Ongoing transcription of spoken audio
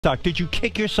Doc, did you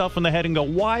kick yourself in the head and go,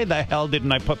 why the hell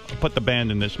didn't I put the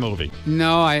band in this movie?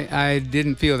 No, I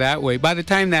didn't feel that way. By the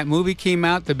time that movie came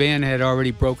out, the band had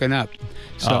already broken up.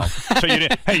 So, so you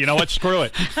didn't, hey, you know what? Screw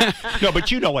it. No,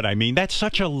 but you know what I mean. That's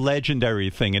such a legendary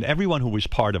thing. And everyone who was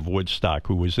part of Woodstock,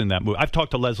 who was in that movie, I've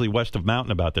talked to Leslie West of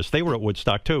Mountain about this. They were at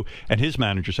Woodstock, too. And his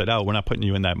manager said, oh, we're not putting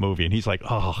you in that movie. And he's like,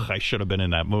 oh, I should have been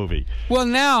in that movie. Well,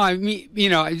 now, I mean, you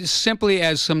know, simply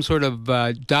as some sort of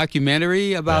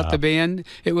documentary about the band,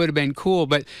 it would have been cool.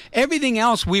 But everything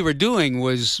else we were doing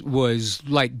was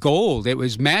like gold. It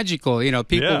was magical. You know,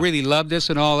 people really loved us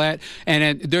and all that.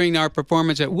 And during our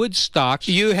performance at Woodstock,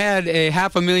 you had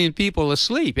 500,000 people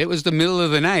asleep. It was the middle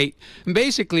of the night. And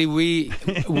basically, we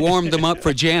warmed them up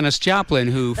for Janis Joplin,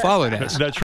 who followed us. That's